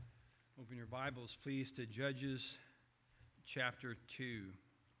Open your Bibles, please, to Judges chapter 2.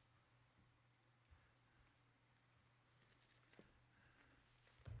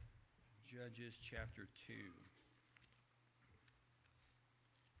 Judges chapter 2.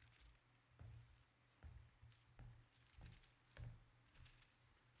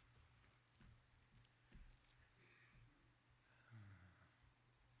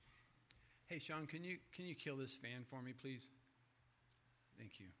 Hey, Sean, can you kill this fan for me, please?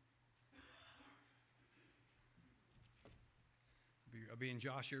 Thank you. I'll be in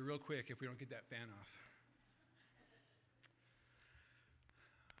Josh here real quick if we don't get that fan off.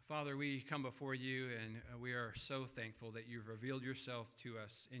 Father, we come before you, and we are so thankful that you've revealed yourself to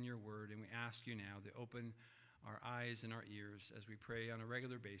us in your word, and we ask you now to open our eyes and our ears as we pray on a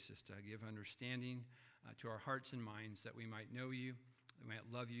regular basis to give understanding to our hearts and minds, that we might know you, that we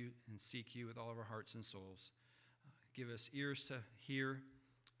might love you and seek you with all of our hearts and souls. Give us ears to hear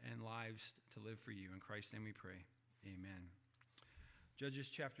and lives to live for you. In Christ's name we pray. Amen. Judges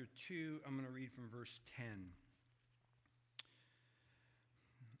chapter 2, I'm going to read from verse 10.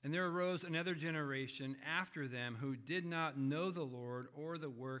 And there arose another generation after them who did not know the Lord or the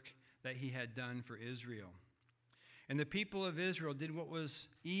work that he had done for Israel. And the people of Israel did what was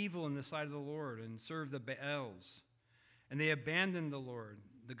evil in the sight of the Lord and served the Baals. And they abandoned the Lord,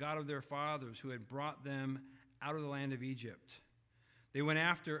 the God of their fathers, who had brought them out of the land of Egypt. They went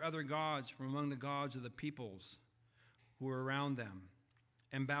after other gods from among the gods of the peoples who were around them,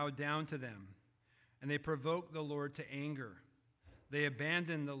 and bowed down to them. And they provoked the Lord to anger. They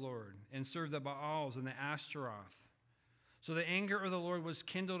abandoned the Lord and served the Baals and the Ashtaroth. So the anger of the Lord was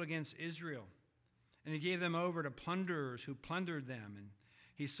kindled against Israel, and he gave them over to plunderers who plundered them, and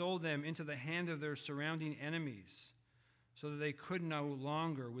he sold them into the hand of their surrounding enemies, so that they could no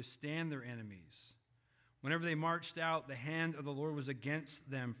longer withstand their enemies. Whenever they marched out, the hand of the Lord was against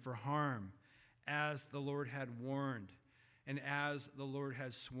them for harm, as the Lord had warned, and as the Lord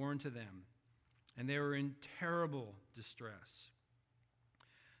had sworn to them. And they were in terrible distress.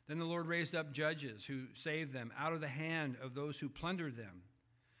 Then the Lord raised up judges who saved them out of the hand of those who plundered them.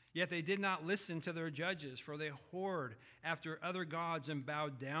 Yet they did not listen to their judges, for they whored after other gods and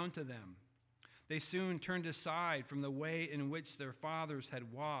bowed down to them. They soon turned aside from the way in which their fathers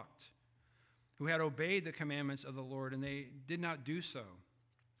had walked, who had obeyed the commandments of the Lord, and they did not do so.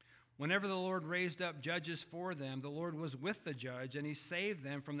 Whenever the Lord raised up judges for them, the Lord was with the judge, and he saved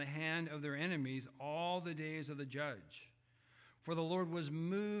them from the hand of their enemies all the days of the judge. For the Lord was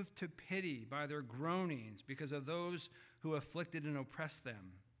moved to pity by their groanings because of those who afflicted and oppressed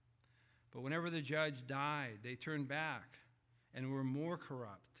them. But whenever the judge died, they turned back and were more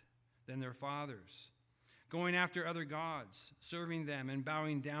corrupt than their fathers, going after other gods, serving them and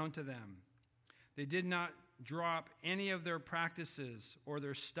bowing down to them. They did not drop any of their practices or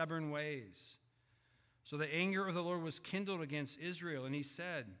their stubborn ways. So the anger of the Lord was kindled against Israel, and he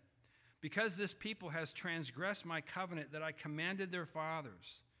said, because this people has transgressed my covenant that I commanded their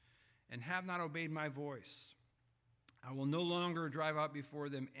fathers, and have not obeyed my voice, I will no longer drive out before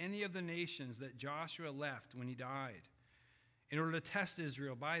them any of the nations that Joshua left when he died, in order to test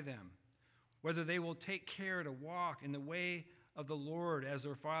Israel by them, whether they will take care to walk in the way of the Lord as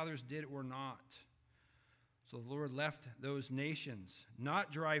their fathers did or not. So the Lord left those nations,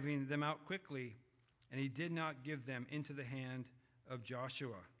 not driving them out quickly, and he did not give them into the hand of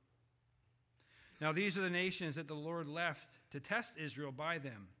Joshua. Now these are the nations that the Lord left to test Israel by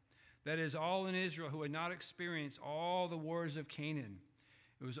them. That is, all in Israel who had not experienced all the wars of Canaan.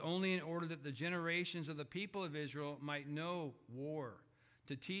 It was only in order that the generations of the people of Israel might know war,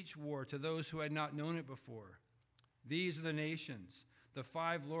 to teach war to those who had not known it before. These are the nations, the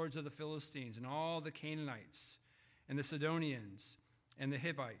 5 lords of the Philistines, and all the Canaanites, and the Sidonians, and the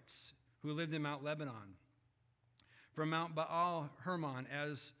Hivites, who lived in Mount Lebanon, from Mount Baal Hermon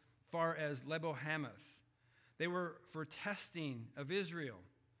as far as Lebo-Hamath. They were for testing of Israel,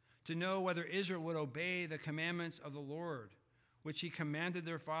 to know whether Israel would obey the commandments of the Lord, which he commanded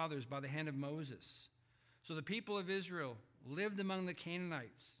their fathers by the hand of Moses. So the people of Israel lived among the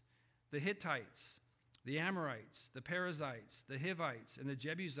Canaanites, the Hittites, the Amorites, the Perizzites, the Hivites, and the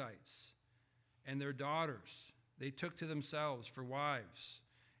Jebusites, and their daughters they took to themselves for wives,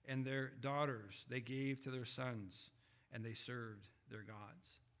 and their daughters they gave to their sons, and they served their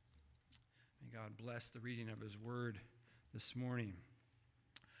gods. May God bless the reading of his word this morning.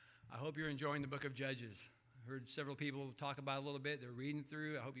 I hope you're enjoying the book of Judges. I heard several people talk about it a little bit. They're reading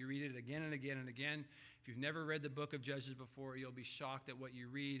through. I hope you read it again and again and again. If you've never read the book of Judges before, you'll be shocked at what you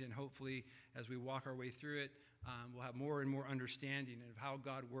read, and hopefully as we walk our way through it, we'll have more and more understanding of how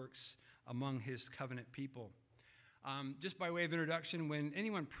God works among his covenant people. Just by way of introduction, when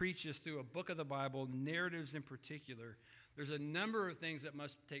anyone preaches through a book of the Bible, narratives in particular, there's a number of things that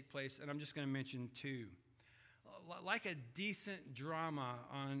must take place, and I'm just going to mention two. Like a decent drama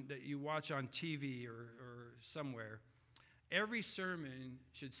that you watch on TV or somewhere, every sermon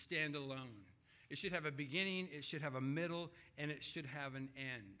should stand alone. It should have a beginning, it should have a middle, and it should have an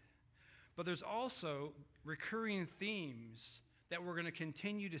end. But there's also recurring themes that we're going to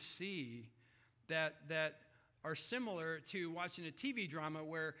continue to see that are similar to watching a TV drama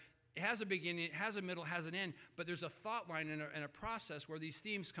where it has a beginning, it has a middle, it has an end, but there's a thought line and a process where these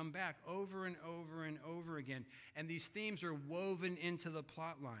themes come back over and over and over again, and these themes are woven into the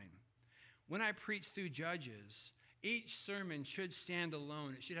plot line. When I preach through Judges, each sermon should stand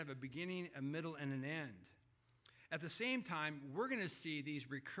alone. It should have a beginning, a middle, and an end. At the same time, we're going to see these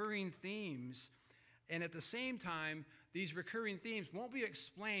recurring themes, and at the same time, these recurring themes won't be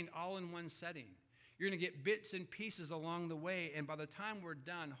explained all in one setting. You're going to get bits and pieces along the way, and by the time we're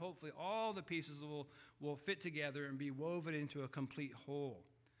done, hopefully all the pieces will fit together and be woven into a complete whole.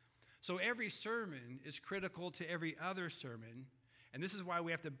 So every sermon is critical to every other sermon, and this is why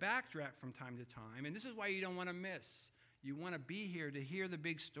we have to backtrack from time to time, and this is why you don't want to miss. You want to be here to hear the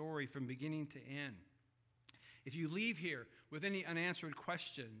big story from beginning to end. If you leave here with any unanswered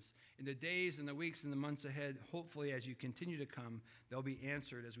questions in the days and the weeks and the months ahead, hopefully as you continue to come, they'll be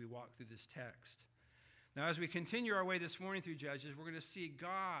answered as we walk through this text. Now, as we continue our way this morning through Judges, we're going to see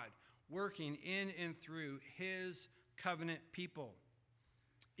God working in and through his covenant people.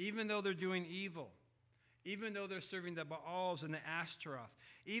 Even though they're doing evil, even though they're serving the Baals and the Ashtaroth,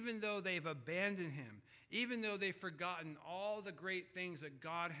 even though they've abandoned him, even though they've forgotten all the great things that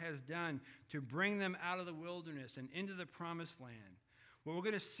God has done to bring them out of the wilderness and into the promised land. What we're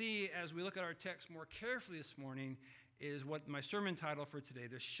going to see as we look at our text more carefully this morning is what my sermon title for today,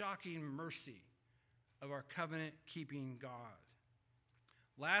 the shocking mercy of our covenant-keeping God.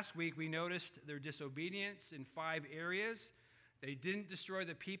 Last week, we noticed their disobedience in 5 areas. They didn't destroy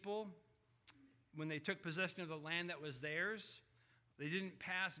the people when they took possession of the land that was theirs. They didn't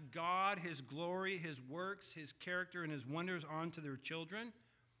pass God, his glory, his works, his character, and his wonders on to their children.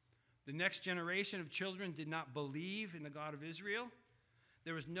 The next generation of children did not believe in the God of Israel.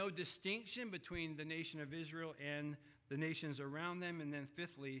 There was no distinction between the nation of Israel and the nations around them. And then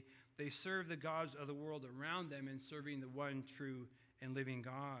fifthly, they served the gods of the world around them in serving the one true and living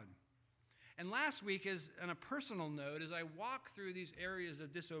God. And last week, on a personal note, as I walked through these areas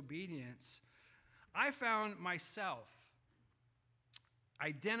of disobedience, I found myself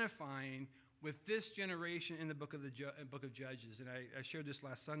identifying with this generation in the book of Judges, and I shared this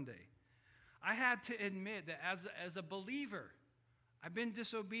last Sunday. I had to admit that as a believer, I've been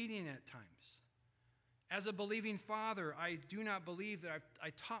disobedient at times. As a believing father, I do not believe that I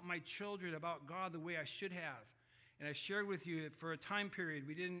taught my children about God the way I should have. And I shared with you that for a time period,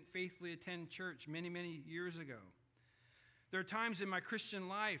 we didn't faithfully attend church many, many years ago. There are times in my Christian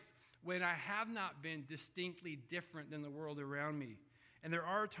life when I have not been distinctly different than the world around me. And there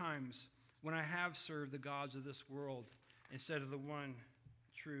are times when I have served the gods of this world instead of the one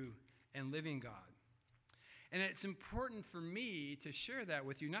true and living God. And it's important for me to share that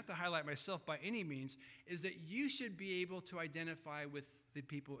with you, not to highlight myself by any means, is that you should be able to identify with the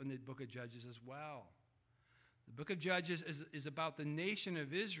people in the book of Judges as well. The book of Judges is about the nation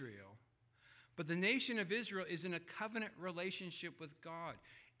of Israel, but the nation of Israel is in a covenant relationship with God.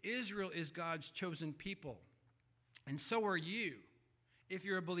 Israel is God's chosen people, and so are you if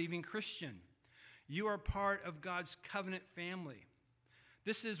you're a believing Christian. You are part of God's covenant family.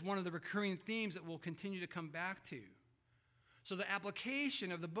 This is one of the recurring themes that we'll continue to come back to. So the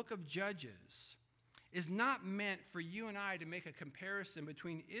application of the book of Judges is not meant for you and I to make a comparison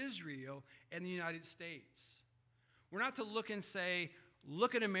between Israel and the United States. We're not to look and say,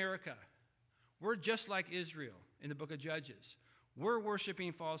 look at America. We're just like Israel in the book of Judges. We're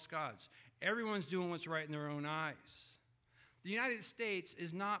worshiping false gods. Everyone's doing what's right in their own eyes. The United States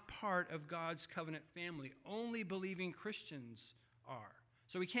is not part of God's covenant family. Only believing Christians are.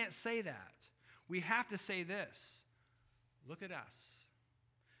 So we can't say that. We have to say this. Look at us.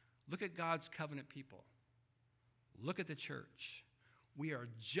 Look at God's covenant people. Look at the church. We are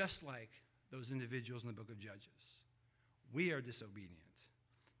just like those individuals in the book of Judges. We are disobedient.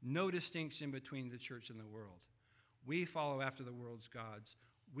 No distinction between the church and the world. We follow after the world's gods.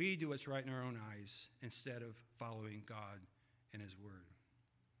 We do what's right in our own eyes instead of following God and his word.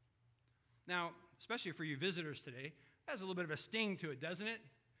 Now, especially for you visitors today, that has a little bit of a sting to it, doesn't it?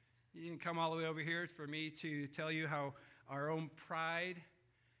 You didn't come all the way over here for me to tell you how our own pride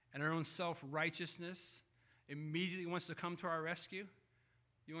and our own self-righteousness immediately wants to come to our rescue.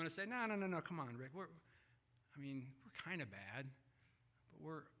 You want to say, no, come on, Rick. kind of bad, but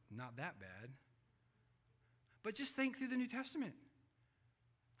we're not that bad. But just think through the New Testament.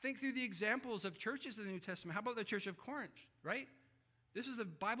 Think through the examples of churches in the New Testament. How about the church of Corinth, right? This is a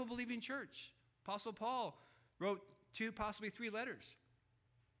Bible-believing church. Apostle Paul wrote 2, possibly 3 letters.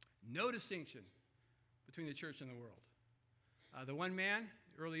 No distinction between the church and the world. The one man,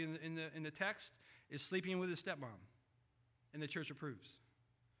 early in the text, is sleeping with his stepmom, and the church approves.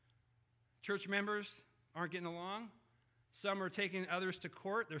 Church members aren't getting along. Some are taking others to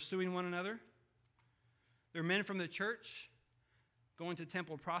court. They're suing one another. There are men from the church going to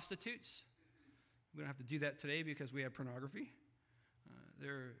temple prostitutes. We don't have to do that today because we have pornography.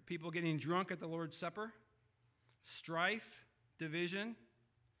 There are people getting drunk at the Lord's Supper. Strife, division.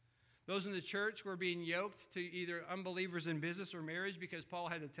 Those in the church were being yoked to either unbelievers in business or marriage because Paul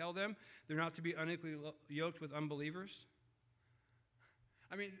had to tell them they're not to be unequally yoked with unbelievers.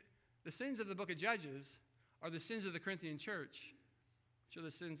 I mean, the sins of the book of Judges are the sins of the Corinthian church, which are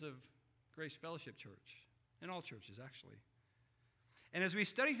the sins of Grace Fellowship Church, and all churches, actually. And as we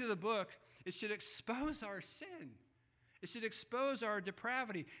study through the book, it should expose our sin. It should expose our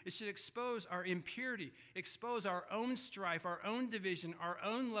depravity. It should expose our impurity, expose our own strife, our own division, our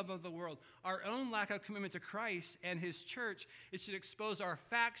own love of the world, our own lack of commitment to Christ and his church. It should expose our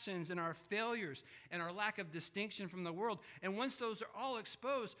factions and our failures and our lack of distinction from the world. And once those are all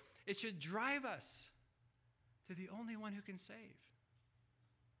exposed, it should drive us to the only one who can save.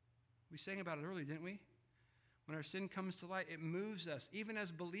 We sang about it earlier, didn't we? When our sin comes to light, it moves us, even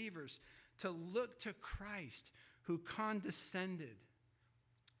as believers, to look to Christ, who condescended,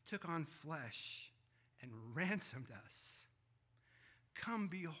 took on flesh, and ransomed us. Come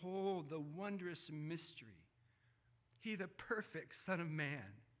behold the wondrous mystery. He, the perfect Son of Man,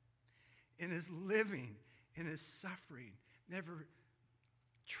 in his living, in his suffering, never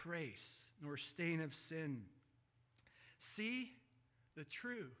trace nor stain of sin. See the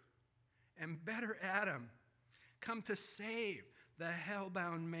true and better Adam come to save the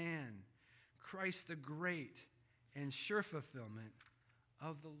hell-bound man, Christ the great and sure fulfillment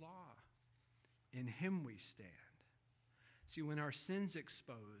of the law. In him we stand. See, when our sin's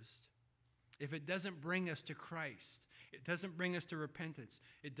exposed, if it doesn't bring us to Christ, it doesn't bring us to repentance,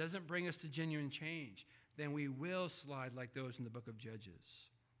 it doesn't bring us to genuine change, then we will slide like those in the book of Judges.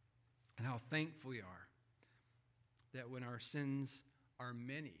 And how thankful we are that when our sins are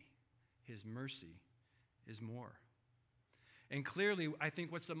many, his mercy is more. And clearly, I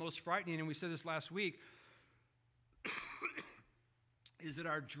think what's the most frightening, and we said this last week, is that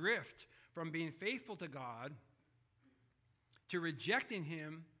our drift from being faithful to God to rejecting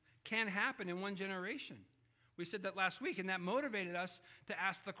him can happen in one generation. We said that last week, and that motivated us to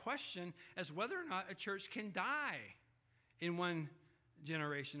ask the question as whether or not a church can die in one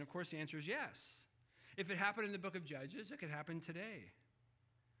generation. Of course, the answer is yes. If it happened in the book of Judges, it could happen today.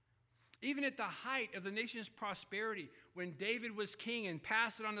 Even at the height of the nation's prosperity, when David was king and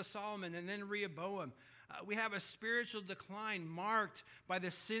passed it on to Solomon and then Rehoboam, we have a spiritual decline marked by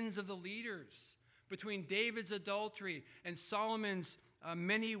the sins of the leaders. Between David's adultery and Solomon's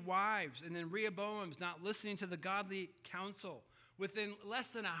many wives, and then Rehoboam's not listening to the godly counsel. Within less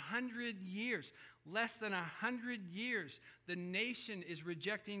than 100 years, the nation is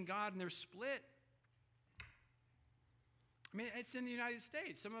rejecting God and they're split. I mean, it's in the United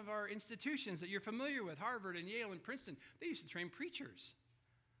States. Some of our institutions that you're familiar with, Harvard and Yale and Princeton, they used to train preachers.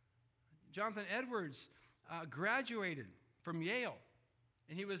 Jonathan Edwards graduated from Yale,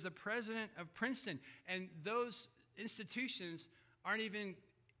 and he was the president of Princeton. And those institutions aren't even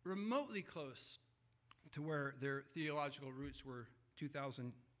remotely close to where their theological roots were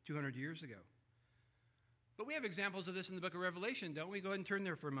 2,200 years ago. But we have examples of this in the book of Revelation, don't we? Go ahead and turn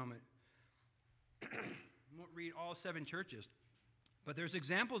there for a moment. I won't read all 7 churches, but there's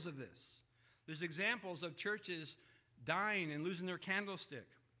examples of this. There's examples of churches dying and losing their candlestick.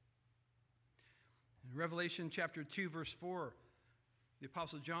 In Revelation chapter 2, verse 4, the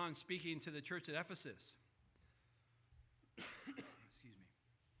Apostle John speaking to the church at Ephesus. Excuse me.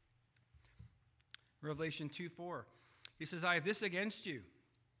 Revelation 2:4. He says, I have this against you.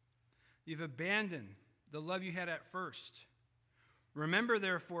 You've abandoned the love you had at first. Remember,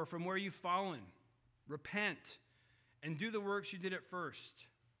 therefore, from where you've fallen. Repent and do the works you did at first.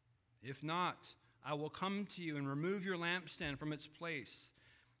 If not, I will come to you and remove your lampstand from its place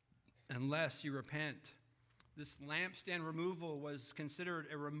unless you repent. This lampstand removal was considered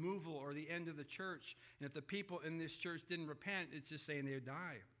a removal or the end of the church. And if the people in this church didn't repent, it's just saying they would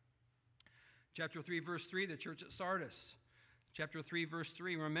die. Chapter 3, verse 3, the church at Sardis. Chapter 3, verse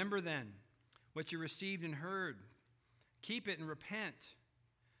 3, remember then what you received and heard. Keep it and repent.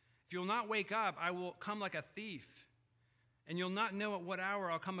 If you will not wake up, I will come like a thief, and you'll not know at what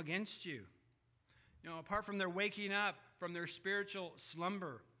hour I'll come against you. Apart from their waking up from their spiritual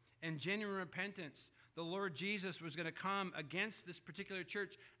slumber and genuine repentance, the Lord Jesus was going to come against this particular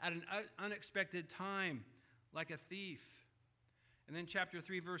church at an unexpected time, like a thief. And then chapter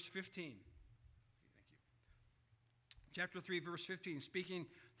 3, verse 15. Thank you. Chapter 3, verse 15, speaking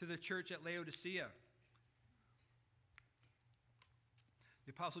to the church at Laodicea.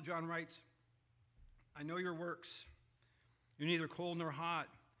 The Apostle John writes, I know your works. You're neither cold nor hot.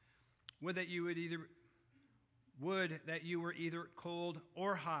 Would that you were either cold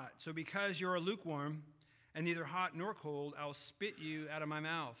or hot. So because you are lukewarm and neither hot nor cold, I'll spit you out of my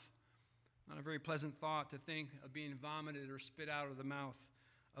mouth. Not a very pleasant thought to think of being vomited or spit out of the mouth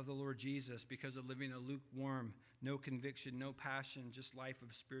of the Lord Jesus because of living a lukewarm, no conviction, no passion, just life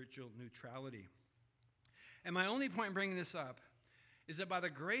of spiritual neutrality. And my only point in bringing this up is that by the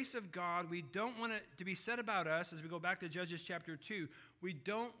grace of God, we don't want it to be said about us, as we go back to Judges chapter 2, we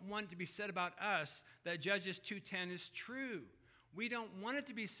don't want it to be said about us that Judges 2:10 is true. We don't want it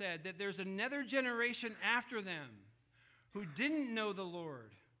to be said that there's another generation after them who didn't know the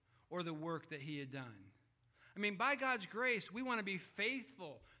Lord or the work that he had done. I mean, by God's grace, we want to be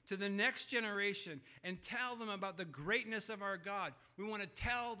faithful to the next generation and tell them about the greatness of our God. We want to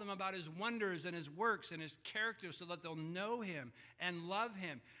tell them about his wonders and his works and his character so that they'll know him and love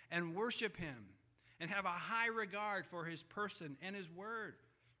him and worship him and have a high regard for his person and his word.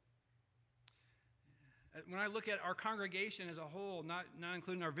 When I look at our congregation as a whole, not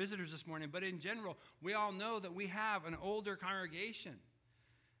including our visitors this morning, but in general, we all know that we have an older congregation.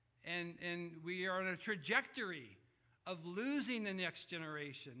 And we are on a trajectory of losing the next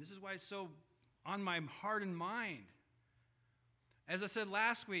generation. This is why it's so on my heart and mind. As I said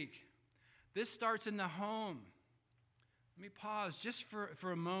last week, this starts in the home. Let me pause just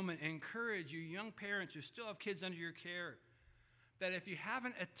for a moment and encourage you young parents who still have kids under your care that if you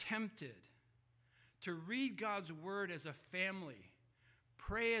haven't attempted to read God's word as a family,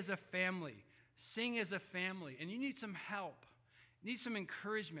 pray as a family, sing as a family, and you need some help, need some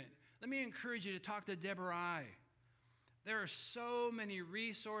encouragement, let me encourage you to talk to Deborah I. There are so many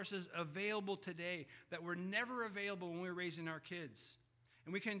resources available today that were never available when we were raising our kids.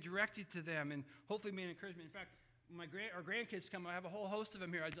 And we can direct you to them and hopefully be an encouragement. In fact, our grandkids come, I have a whole host of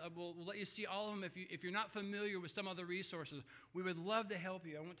them here. We'll let you see all of them if you're not familiar with some other resources. We would love to help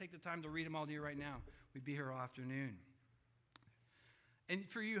you. I won't take the time to read them all to you right now. We'd be here all afternoon. And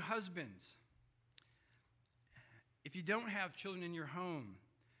for you husbands, if you don't have children in your home,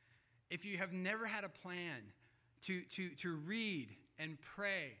 if you have never had a plan to read and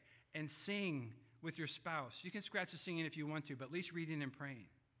pray and sing with your spouse, you can scratch the singing if you want to, but at least reading and praying.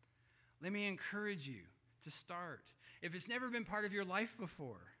 Let me encourage you to start. If it's never been part of your life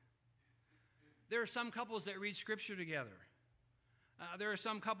before, there are some couples that read scripture together. There are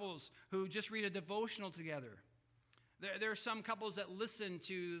some couples who just read a devotional together. There are some couples that listen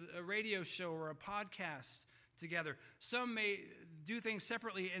to a radio show or a podcast together. Some may do things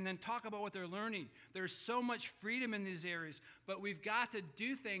separately and then talk about what they're learning. There's so much freedom in these areas, but we've got to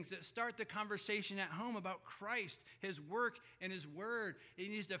do things that start the conversation at home about Christ, his work, and his word. He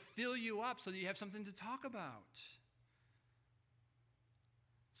needs to fill you up so that you have something to talk about.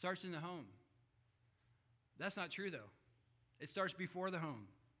 It starts in the home. That's not true, though. It starts before the home.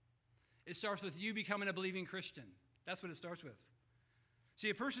 It starts with you becoming a believing Christian. That's what it starts with. See,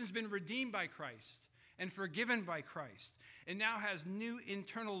 a person's been redeemed by Christ and forgiven by Christ, and now has new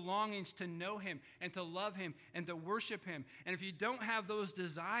internal longings to know him and to love him and to worship him. And if you don't have those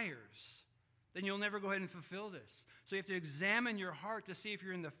desires, then you'll never go ahead and fulfill this. So you have to examine your heart to see if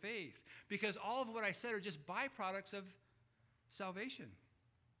you're in the faith, because all of what I said are just byproducts of salvation.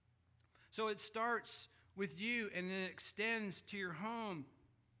 So it starts with you and then it extends to your home.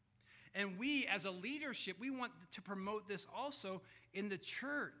 And we, as a leadership, we want to promote this also in the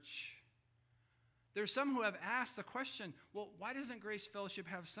church. There's some who have asked the question, well, why doesn't Grace Fellowship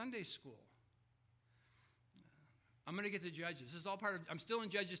have Sunday school? I'm going to get to Judges. This is all part of, I'm still in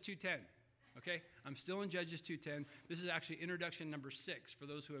Judges 2:10, okay? I'm still in Judges 2:10. This is actually introduction number 6 for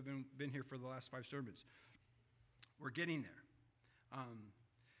those who have been here for the last 5 sermons. We're getting there.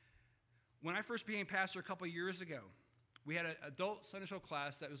 When I first became pastor a couple years ago, we had an adult Sunday school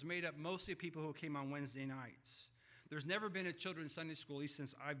class that was made up mostly of people who came on Wednesday nights. There's never been a children's Sunday school, at least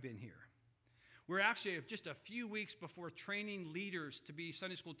since I've been here. We're actually just a few weeks before training leaders to be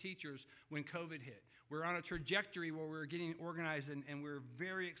Sunday school teachers when COVID hit. We're on a trajectory where we're getting organized, and we're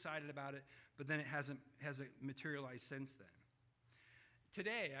very excited about it, but then it hasn't materialized since then.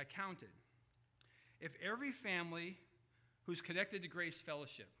 Today, I counted. If every family who's connected to Grace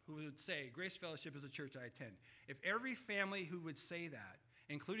Fellowship, who would say, Grace Fellowship is a church I attend, if every family who would say that,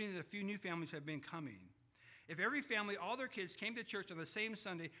 including the few new families have been coming, if every family, all their kids came to church on the same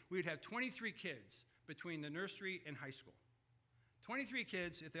Sunday, we would have 23 kids between the nursery and high school. 23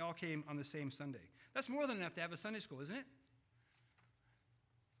 kids if they all came on the same Sunday. That's more than enough to have a Sunday school, isn't it?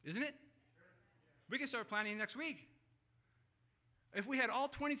 Isn't it? We can start planning next week. If we had all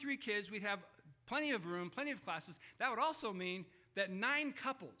 23 kids, we'd have plenty of room, plenty of classes. That would also mean that 9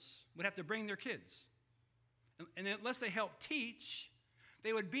 couples would have to bring their kids. And unless they help teach,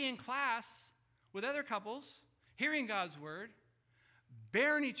 they would be in class with other couples, hearing God's word,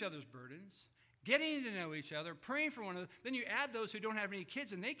 bearing each other's burdens, getting to know each other, praying for one another. Then you add those who don't have any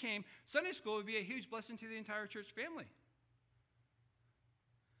kids, and they came. Sunday school would be a huge blessing to the entire church family.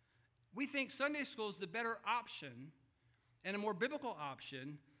 We think Sunday school is the better option and a more biblical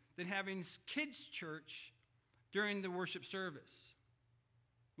option than having kids' church during the worship service.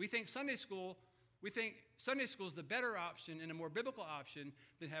 We think Sunday school is the better option and a more biblical option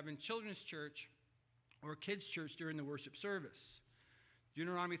than having children's church or kids' church during the worship service.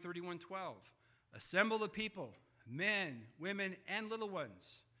 Deuteronomy 31:12. Assemble the people, men, women, and little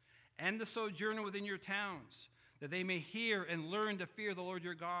ones, and the sojourner within your towns, that they may hear and learn to fear the Lord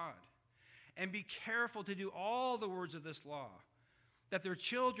your God. And be careful to do all the words of this law, that their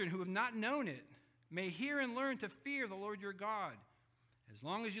children who have not known it may hear and learn to fear the Lord your God, as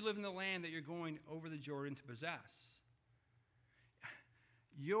long as you live in the land that you're going over the Jordan to possess.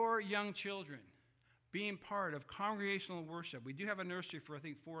 Your young children being part of congregational worship. We do have a nursery for, I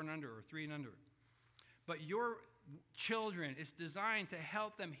think, 4 and under or 3 and under. But your children, it's designed to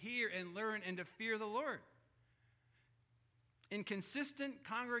help them hear and learn and to fear the Lord. In consistent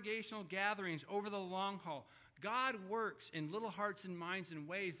congregational gatherings over the long haul, God works in little hearts and minds in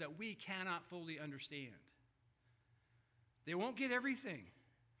ways that we cannot fully understand. They won't get everything,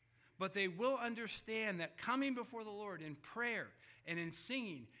 but they will understand that coming before the Lord in prayer and in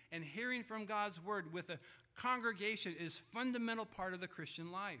singing and hearing from God's word with a congregation is a fundamental part of the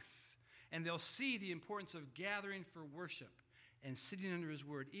Christian life. And they'll see the importance of gathering for worship and sitting under his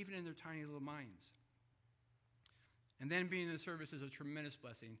word, even in their tiny little minds. And then being in the service is a tremendous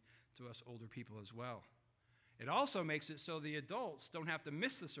blessing to us older people as well. It also makes it so the adults don't have to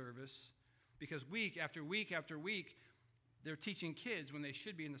miss the service, because week after week after week, they're teaching kids when they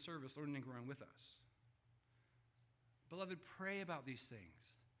should be in the service, learning and growing with us. Beloved, pray about these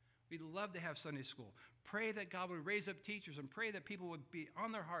things. We'd love to have Sunday school. Pray that God would raise up teachers, and pray that people would be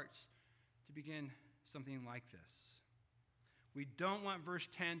on their hearts to begin something like this. We don't want verse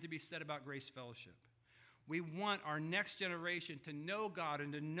 10 to be said about Grace Fellowship. We want our next generation to know God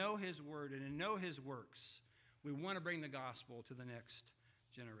and to know his word and to know his works. We want to bring the gospel to the next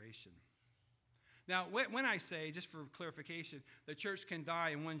generation. Now, when I say, just for clarification, the church can die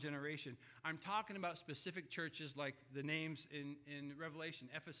in one generation, I'm talking about specific churches like the names in Revelation: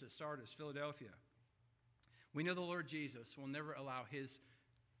 Ephesus, Sardis, Philadelphia. We know the Lord Jesus will never allow his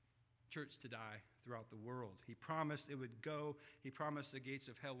church to die throughout the world. He promised it would go. He promised the gates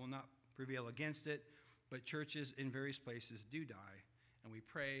of hell will not prevail against it. But churches in various places do die, and we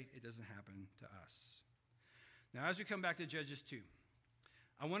pray it doesn't happen to us. Now, as we come back to Judges 2,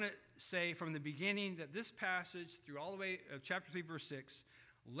 I want to say from the beginning that this passage, through all the way of chapter 3, verse 6,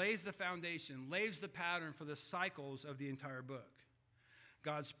 lays the foundation, lays the pattern for the cycles of the entire book.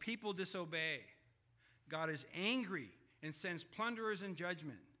 God's people disobey. God is angry and sends plunderers in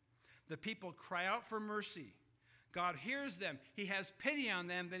judgment. The people cry out for mercy. God hears them. He has pity on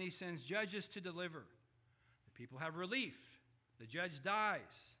them. Then he sends judges to deliver. The people have relief. The judge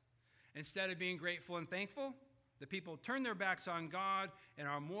dies. Instead of being grateful and thankful, the people turn their backs on God and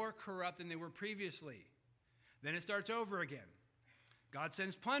are more corrupt than they were previously. Then it starts over again. God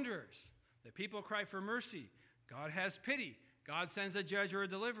sends plunderers. The people cry for mercy. God has pity. God sends a judge or a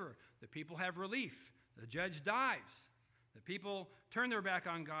deliverer. The people have relief. The judge dies. The people turn their back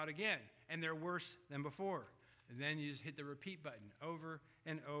on God again, and they're worse than before. And then you just hit the repeat button over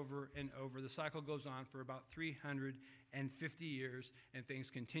and over and over. The cycle goes on for about 350 years, and things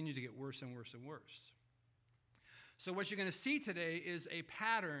continue to get worse and worse and worse. So what you're going to see today is a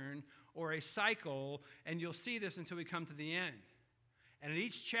pattern or a cycle, and you'll see this until we come to the end. And in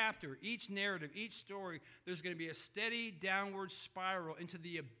each chapter, each narrative, each story, there's going to be a steady downward spiral into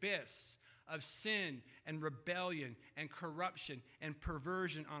the abyss of sin and rebellion and corruption and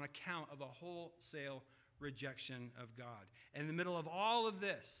perversion on account of a wholesale rejection of God. And in the middle of all of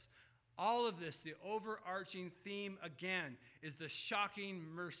this, the overarching theme again is the shocking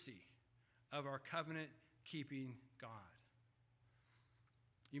mercy of our covenant-keeping God.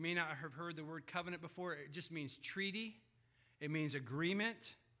 You may not have heard the word covenant before. It just means treaty. It means agreement.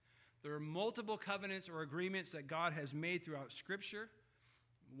 There are multiple covenants or agreements that God has made throughout Scripture.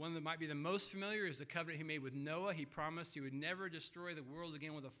 One that might be the most familiar is the covenant he made with Noah. He promised he would never destroy the world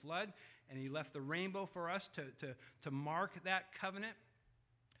again with a flood, and he left the rainbow for us to mark that covenant.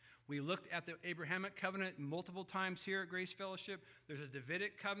 We looked at the Abrahamic covenant multiple times here at Grace Fellowship. There's a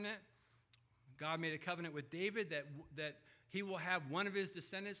Davidic covenant. God made a covenant with David that he will have one of his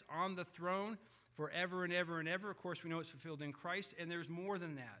descendants on the throne forever and ever and ever. Of course, we know it's fulfilled in Christ, and there's more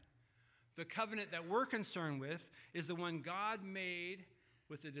than that. The covenant that we're concerned with is the one God made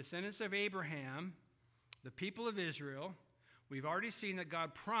with the descendants of Abraham, the people of Israel. We've already seen that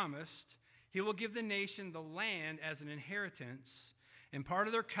God promised he will give the nation the land as an inheritance. And part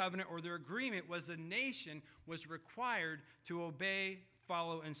of their covenant or their agreement was the nation was required to obey,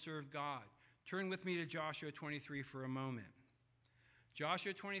 follow, and serve God. Turn with me to Joshua 23 for a moment.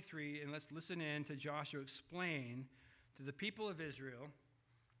 Joshua 23, and let's listen in to Joshua explain to the people of Israel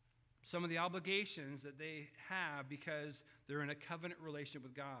some of the obligations that they have because they're in a covenant relationship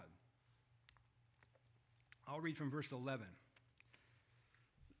with God. I'll read from verse 11.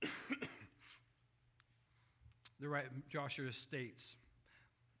 Joshua states,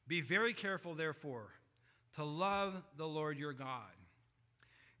 "Be very careful, therefore, to love the Lord your God."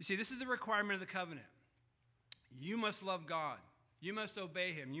 You see, this is the requirement of the covenant. You must love God. You must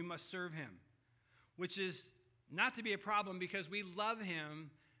obey him. You must serve him, which is not to be a problem because we love him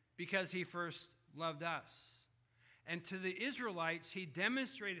because he first loved us. And to the Israelites, he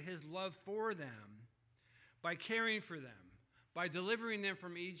demonstrated his love for them by caring for them, by delivering them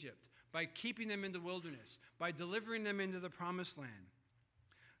from Egypt, by keeping them in the wilderness, by delivering them into the promised land.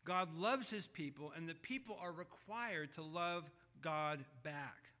 God loves his people, and the people are required to love God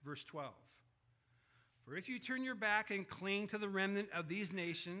back. Verse 12. "For if you turn your back and cling to the remnant of these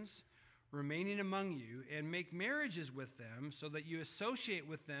nations remaining among you, and make marriages with them, so that you associate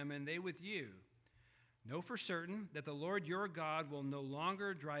with them and they with you, know for certain that the Lord your God will no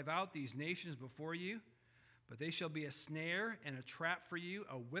longer drive out these nations before you, but they shall be a snare and a trap for you,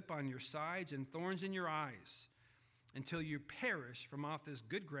 a whip on your sides and thorns in your eyes, until you perish from off this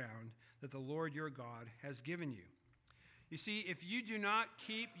good ground that the Lord your God has given you." You see, if you do not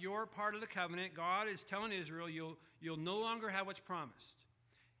keep your part of the covenant, God is telling Israel you'll no longer have what's promised.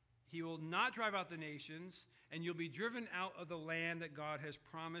 He will not drive out the nations, and you'll be driven out of the land that God has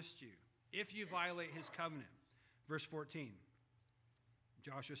promised you if you violate his covenant. Verse 14,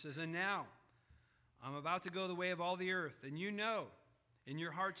 Joshua says, "And now I'm about to go the way of all the earth, and you know in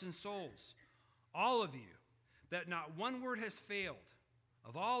your hearts and souls, all of you, that not one word has failed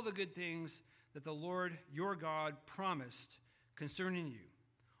of all the good things that the Lord your God promised concerning you.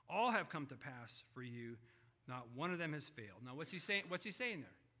 All have come to pass for you. Not one of them has failed." Now, what's he saying? What's he saying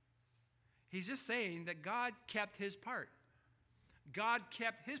there? He's just saying that God kept his part. God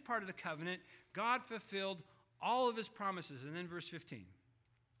kept his part of the covenant. God fulfilled all of his promises. And then verse 15.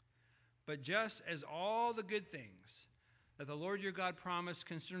 "But just as all the good things that the Lord your God promised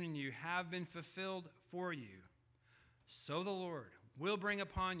concerning you have been fulfilled for you, so the Lord will bring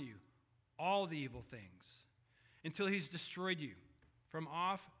upon you all the evil things until he's destroyed you from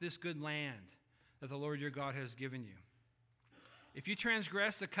off this good land that the Lord your God has given you. If you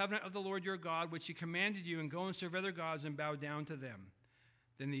transgress the covenant of the Lord your God, which he commanded you, and go and serve other gods and bow down to them,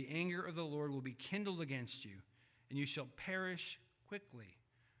 then the anger of the Lord will be kindled against you, and you shall perish quickly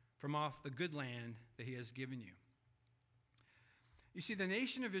from off the good land that he has given you." You see, the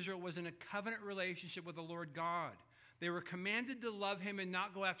nation of Israel was in a covenant relationship with the Lord God. They were commanded to love him and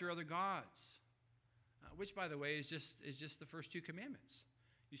not go after other gods, which, by the way, is just the first two commandments.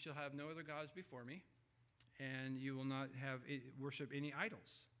 You shall have no other gods before me, and you will not worship any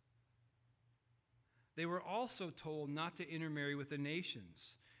idols. They were also told not to intermarry with the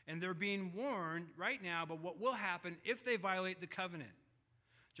nations, and they're being warned right now about what will happen if they violate the covenant.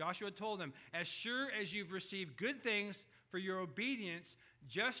 Joshua told them, "As sure as you've received good things for your obedience,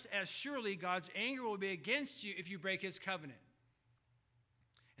 just as surely God's anger will be against you if you break his covenant."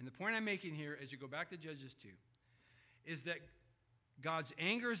 And the point I'm making here, as you go back to Judges 2, is that God's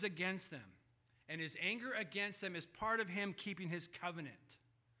anger is against them, and his anger against them is part of him keeping his covenant.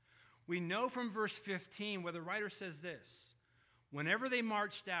 We know from verse 15 where the writer says this: "Whenever they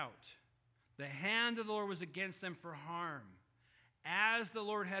marched out, the hand of the Lord was against them for harm, as the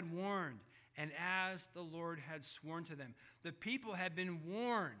Lord had warned, and as the Lord had sworn to them." The people had been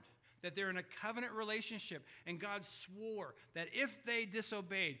warned that they're in a covenant relationship, and God swore that if they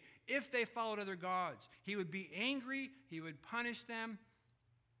disobeyed, if they followed other gods, he would be angry, he would punish them,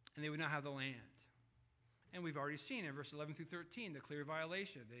 and they would not have the land. And we've already seen in verse 11 through 13 the clear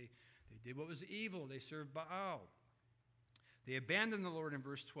violation. They did what was evil. They served Baal. They abandoned the Lord in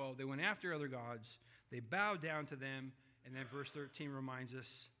verse 12. They went after other gods. They bowed down to them. And then verse 13 reminds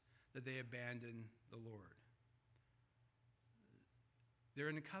us that they abandoned the Lord. They're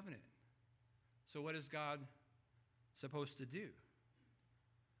in a covenant. So what is God supposed to do?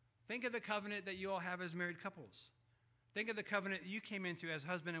 Think of the covenant that you all have as married couples. Think of the covenant you came into as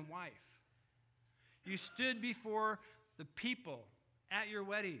husband and wife. You stood before the people at your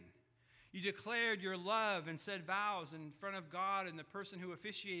wedding. You declared your love and said vows in front of God and the person who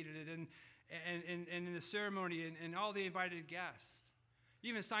officiated it and in the ceremony and all the invited guests.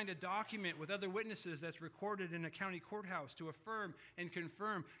 You even signed a document with other witnesses that's recorded in a county courthouse to affirm and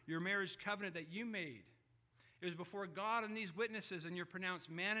confirm your marriage covenant that you made. It was before God and these witnesses, and you're pronounced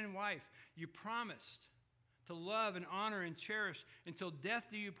man and wife. You promised to love and honor and cherish until death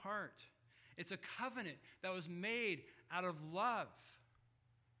do you part. It's a covenant that was made out of love.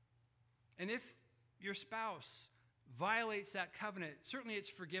 And if your spouse violates that covenant, certainly it's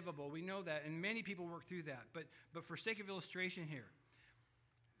forgivable. We know that, and many people work through that. But for sake of illustration here,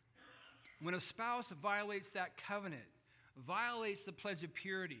 when a spouse violates that covenant, violates the pledge of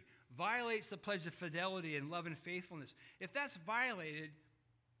purity, violates the pledge of fidelity and love and faithfulness, if that's violated,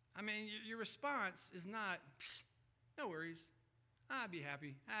 I mean, your response is not, no worries, I'll be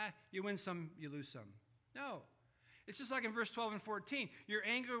happy. You win some, you lose some. No. It's just like in verse 12 and 14. Your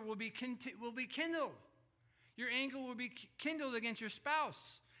anger will be kindled. Your anger will be kindled against your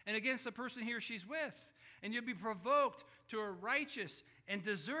spouse and against the person he or she's with. And you'll be provoked to a righteous and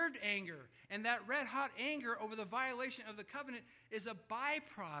deserved anger. And that red-hot anger over the violation of the covenant is a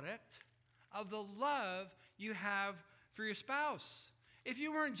byproduct of the love you have for your spouse. If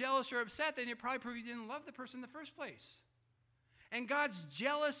you weren't jealous or upset, then it probably proved you didn't love the person in the first place. And God's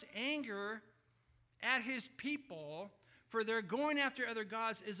jealous anger at his people for their going after other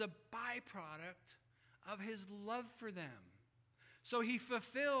gods is a byproduct of his love for them. So he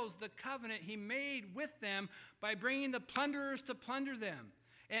fulfills the covenant he made with them by bringing the plunderers to plunder them,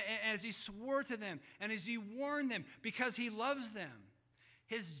 as he swore to them and as he warned them because he loves them.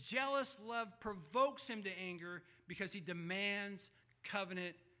 His jealous love provokes him to anger because he demands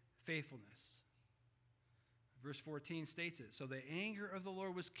covenant faithfulness. Verse 14 states it. So the anger of the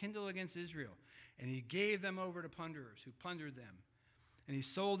Lord was kindled against Israel, and he gave them over to plunderers who plundered them. And he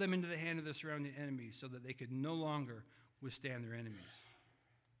sold them into the hand of the surrounding enemies so that they could no longer withstand their enemies.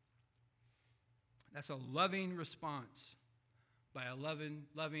 That's a loving response by a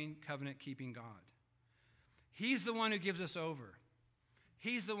loving covenant-keeping God. He's the one who gives us over.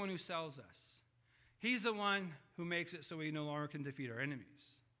 He's the one who sells us. He's the one who makes it so we no longer can defeat our enemies.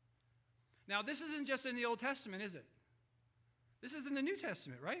 Now, this isn't just in the Old Testament, is it? This is in the New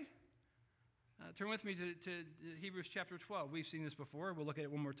Testament, right? Turn with me to Hebrews chapter 12. We've seen this before. We'll look at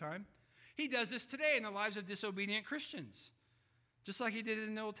it one more time. He does this today in the lives of disobedient Christians, just like he did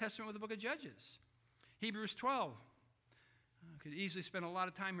in the Old Testament with the book of Judges. Hebrews 12. I could easily spend a lot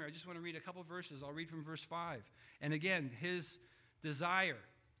of time here. I just want to read a couple verses. I'll read from verse 5. And again, his desire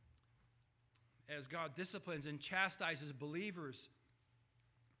as God disciplines and chastises believers,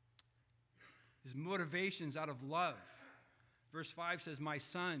 his motivations out of love. Verse 5 says, "My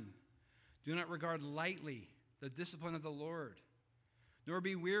son, do not regard lightly the discipline of the Lord, nor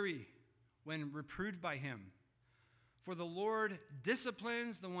be weary when reproved by him. For the Lord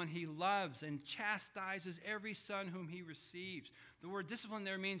disciplines the one he loves and chastises every son whom he receives." The word discipline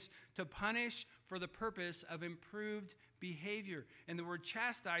there means to punish for the purpose of improved behavior. And the word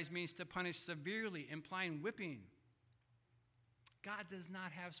chastise means to punish severely, implying whipping. God does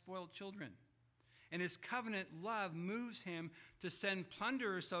not have spoiled children. And his covenant love moves him to send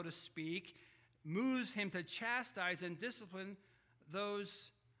plunderers, so to speak, moves him to chastise and discipline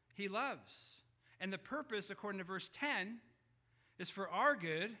those he loves. And the purpose, according to verse 10, is for our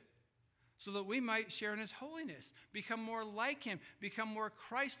good, so that we might share in his holiness, become more like him, become more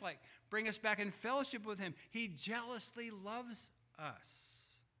Christ-like, bring us back in fellowship with him. He jealously loves us.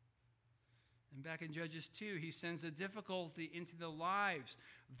 And back in Judges 2, he sends a difficulty into the lives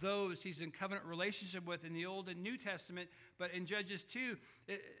of those he's in covenant relationship with in the Old and New Testament. But in Judges 2,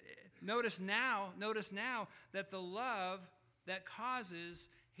 notice now that the love that causes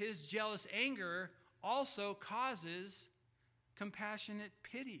his jealous anger also causes compassionate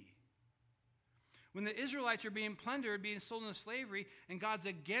pity. When the Israelites are being plundered, being sold into slavery, and God's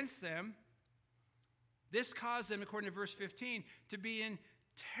against them, this caused them, according to verse 15, to be in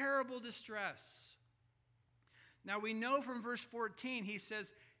terrible distress. Now we know from verse 14, he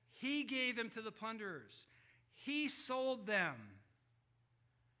says, he gave them to the plunderers. He sold them.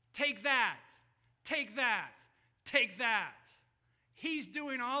 Take that, take that, take that. He's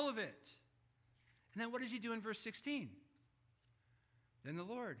doing all of it. And then what does he do in verse 16? Then the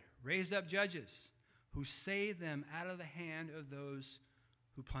Lord raised up judges who saved them out of the hand of those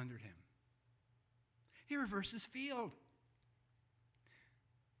who plundered him. He reverses field.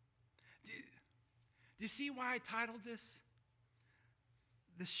 Do you see why I titled this?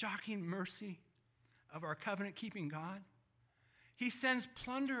 The shocking mercy of our covenant-keeping God? He sends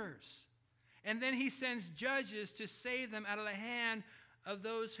plunderers, and then he sends judges to save them out of the hand of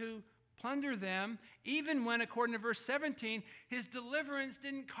those who plunder them, even when, according to verse 17, his deliverance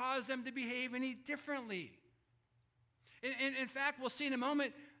didn't cause them to behave any differently. In fact, we'll see in a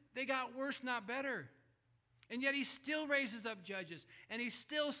moment, they got worse, not better. And yet he still raises up judges, and he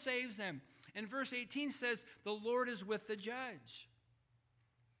still saves them. And verse 18 says, the Lord is with the judge.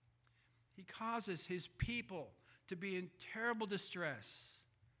 He causes his people to be in terrible distress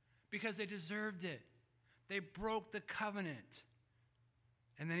because they deserved it. They broke the covenant.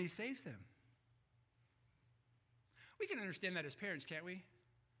 And then he saves them. We can understand that as parents, can't we?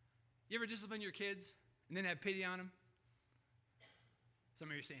 You ever discipline your kids and then have pity on them? Some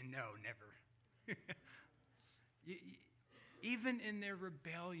of you are saying, no, never. Even in their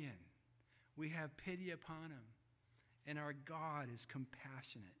rebellion, we have pity upon them. And our God is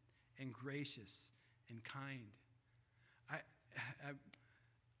compassionate and gracious and kind. I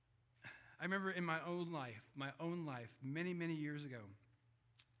remember in my own life, many, many years ago,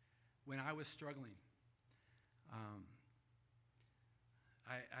 when I was struggling,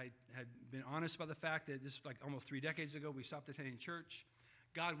 I had been honest about the fact that this was like almost 3 decades ago, we stopped attending church.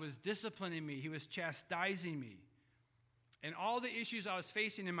 God was disciplining me. He was chastising me. And all the issues I was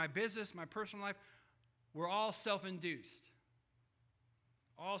facing in my business, my personal life, were all self-induced.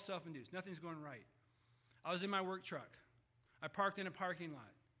 All self-induced. Nothing's going right. I was in my work truck. I parked in a parking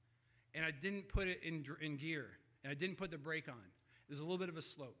lot, and I didn't put it in gear, and I didn't put the brake on. There's a little bit of a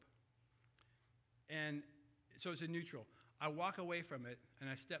slope. And so it's a neutral. I walk away from it, and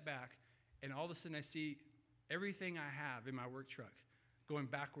I step back, and all of a sudden I see everything I have in my work truck going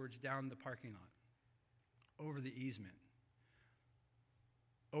backwards down the parking lot, over the easement,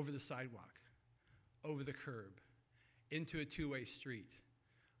 over the sidewalk, over the curb, into a two-way street,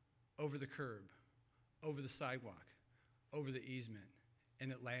 over the curb, over the sidewalk, over the easement,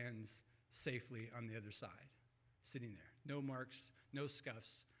 and it lands safely on the other side, sitting there. No marks, no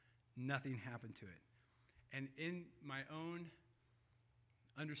scuffs, nothing happened to it. And in my own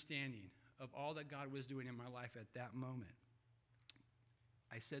understanding of all that God was doing in my life at that moment,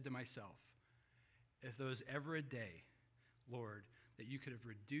 I said to myself, if there was ever a day, Lord, that you could have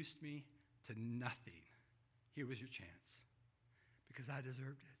reduced me to nothing, here was your chance, because I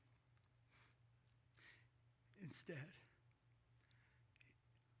deserved it. Instead,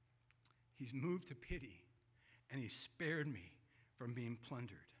 he's moved to pity, and he spared me from being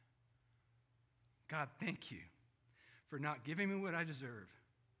plundered. God, thank you for not giving me what I deserve.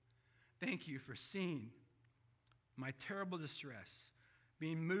 Thank you for seeing my terrible distress,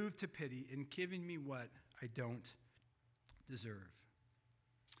 being moved to pity, and giving me what I don't deserve.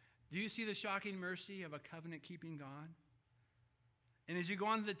 Do you see the shocking mercy of a covenant-keeping God? And as you go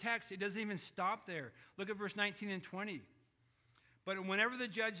on to the text, it doesn't even stop there. Look at verse 19 and 20. But whenever the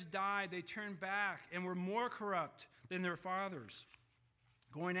judge died, they turned back and were more corrupt than their fathers,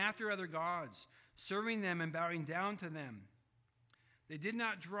 going after other gods, serving them and bowing down to them. They did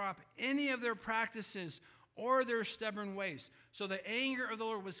not drop any of their practices or their stubborn ways. So the anger of the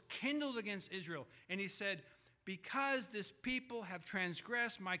Lord was kindled against Israel. And he said, because this people have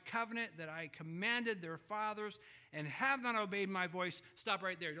transgressed my covenant that I commanded their fathers and have not obeyed my voice. Stop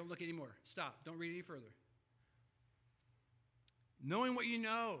right there. Don't look anymore. Stop. Don't read any further. Knowing what you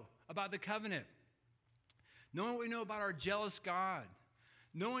know about the covenant, knowing what we know about our jealous God,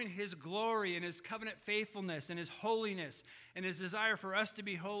 knowing his glory and his covenant faithfulness and his holiness and his desire for us to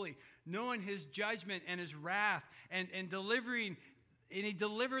be holy, knowing his judgment and his wrath and delivering. And he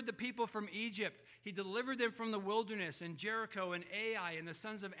delivered the people from Egypt. He delivered them from the wilderness and Jericho and Ai and the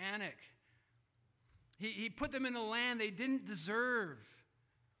sons of Anak. He put them in a land they didn't deserve.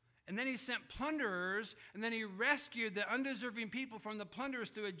 And then he sent plunderers, and then he rescued the undeserving people from the plunderers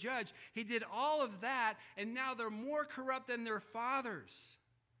through a judge. He did all of that, and now they're more corrupt than their fathers.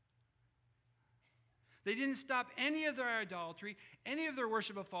 They didn't stop any of their idolatry, any of their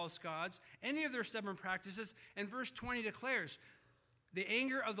worship of false gods, any of their stubborn practices. And verse 20 declares, the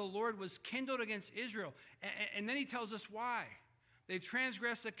anger of the Lord was kindled against Israel. And then he tells us why. They've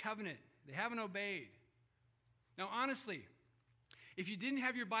transgressed the covenant. They haven't obeyed. Now, honestly, if you didn't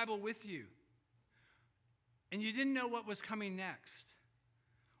have your Bible with you and you didn't know what was coming next,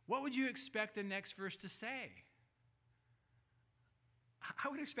 what would you expect the next verse to say? I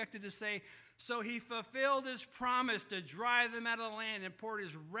would expect it to say, So he fulfilled his promise to drive them out of the land and poured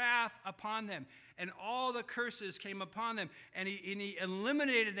his wrath upon them. And all the curses came upon them. And he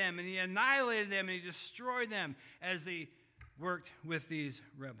eliminated them, and he annihilated them, and he destroyed them as they worked with these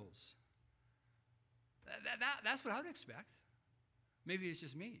rebels. That's what I would expect. Maybe it's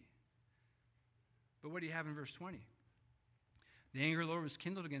just me. But what do you have in verse 20? The anger of the Lord was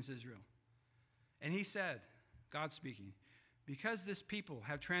kindled against Israel. And he said, God speaking, because this people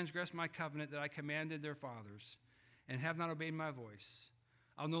have transgressed my covenant that I commanded their fathers and have not obeyed my voice,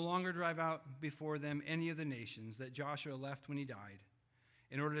 I'll no longer drive out before them any of the nations that Joshua left when he died,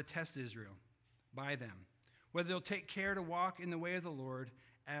 in order to test Israel by them, whether they'll take care to walk in the way of the Lord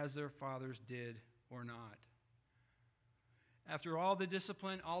as their fathers did or not. After all the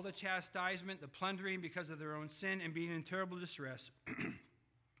discipline, all the chastisement, the plundering because of their own sin and being in terrible distress,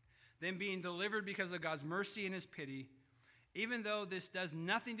 then being delivered because of God's mercy and his pity, even though this does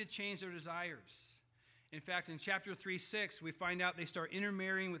nothing to change their desires. In fact, in chapter 3:6, we find out they start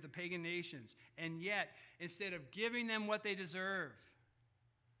intermarrying with the pagan nations. And yet, instead of giving them what they deserve,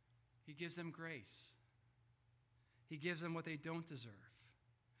 he gives them grace. He gives them what they don't deserve.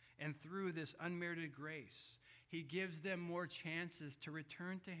 And through this unmerited grace, he gives them more chances to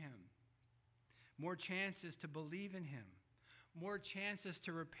return to him, more chances to believe in him, more chances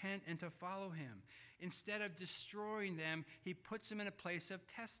to repent and to follow him. Instead of destroying them, he puts them in a place of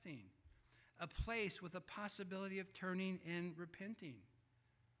testing, a place with a possibility of turning and repenting.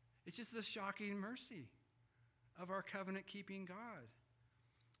 It's just the shocking mercy of our covenant-keeping God.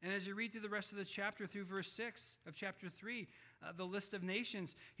 And as you read through the rest of the chapter, through verse 6 of chapter 3, the list of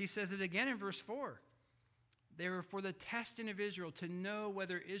nations, he says it again in verse 4. They were for the testing of Israel, to know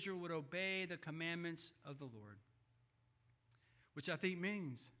whether Israel would obey the commandments of the Lord, which I think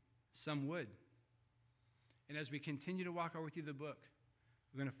means some would. And as we continue to walk our way through the book,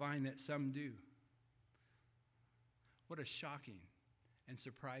 we're going to find that some do. What a shocking and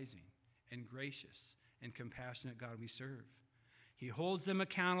surprising and gracious and compassionate God we serve. He holds them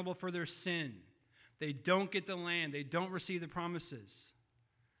accountable for their sin. They don't get the land. They don't receive the promises.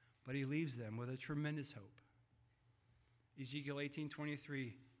 But he leaves them with a tremendous hope. Ezekiel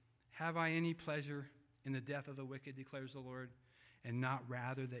 18:23, have I any pleasure in the death of the wicked, declares the Lord, and not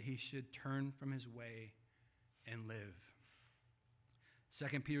rather that he should turn from his way and live.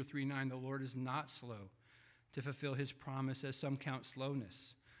 2 Peter 3:9, the Lord is not slow to fulfill his promise, as some count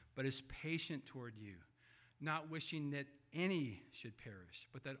slowness, but is patient toward you, not wishing that any should perish,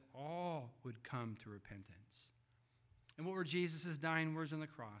 but that all would come to repentance. And what were Jesus' dying words on the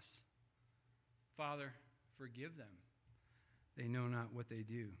cross? Father, forgive them. They know not what they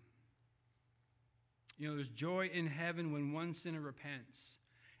do. You know, there's joy in heaven when one sinner repents.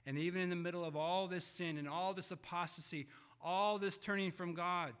 And even in the middle of all this sin and all this apostasy, all this turning from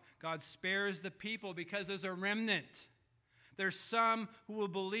God, God spares the people because there's a remnant. There's some who will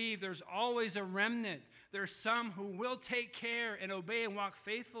believe. There's always a remnant. There's some who will take care and obey and walk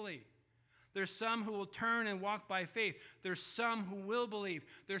faithfully. There's some who will turn and walk by faith. There's some who will believe.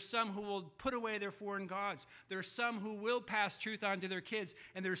 There's some who will put away their foreign gods. There's some who will pass truth on to their kids.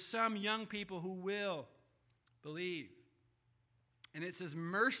 And there's some young people who will believe. And it's his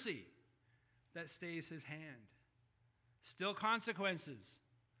mercy that stays his hand. Still consequences.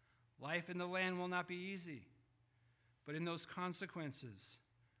 Life in the land will not be easy. But in those consequences,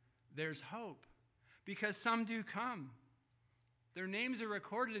 there's hope. Because some do come. Their names are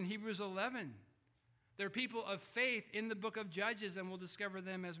recorded in Hebrews 11. They're people of faith in the book of Judges, and we'll discover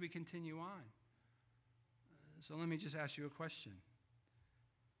them as we continue on. So let me just ask you a question.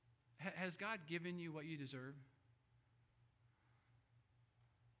 Has God given you what you deserve?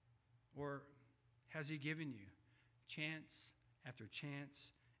 Or has he given you chance after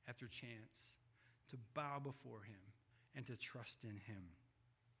chance after chance to bow before him and to trust in him?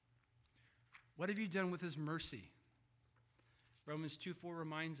 What have you done with his mercy? Romans 2:4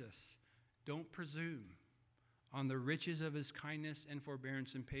 reminds us, don't presume on the riches of his kindness and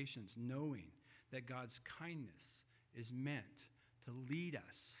forbearance and patience, knowing that God's kindness is meant to lead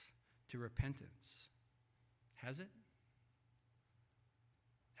us to repentance. Has it?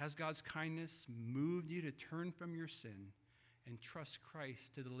 Has God's kindness moved you to turn from your sin and trust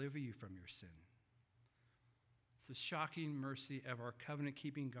Christ to deliver you from your sin? It's the shocking mercy of our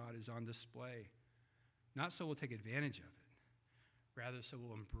covenant-keeping God is on display. Not so we'll take advantage of it. Rather, so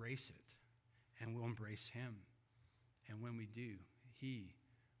we'll embrace it, and we'll embrace him. And when we do, he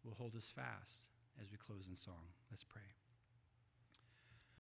will hold us fast as we close in song. Let's pray.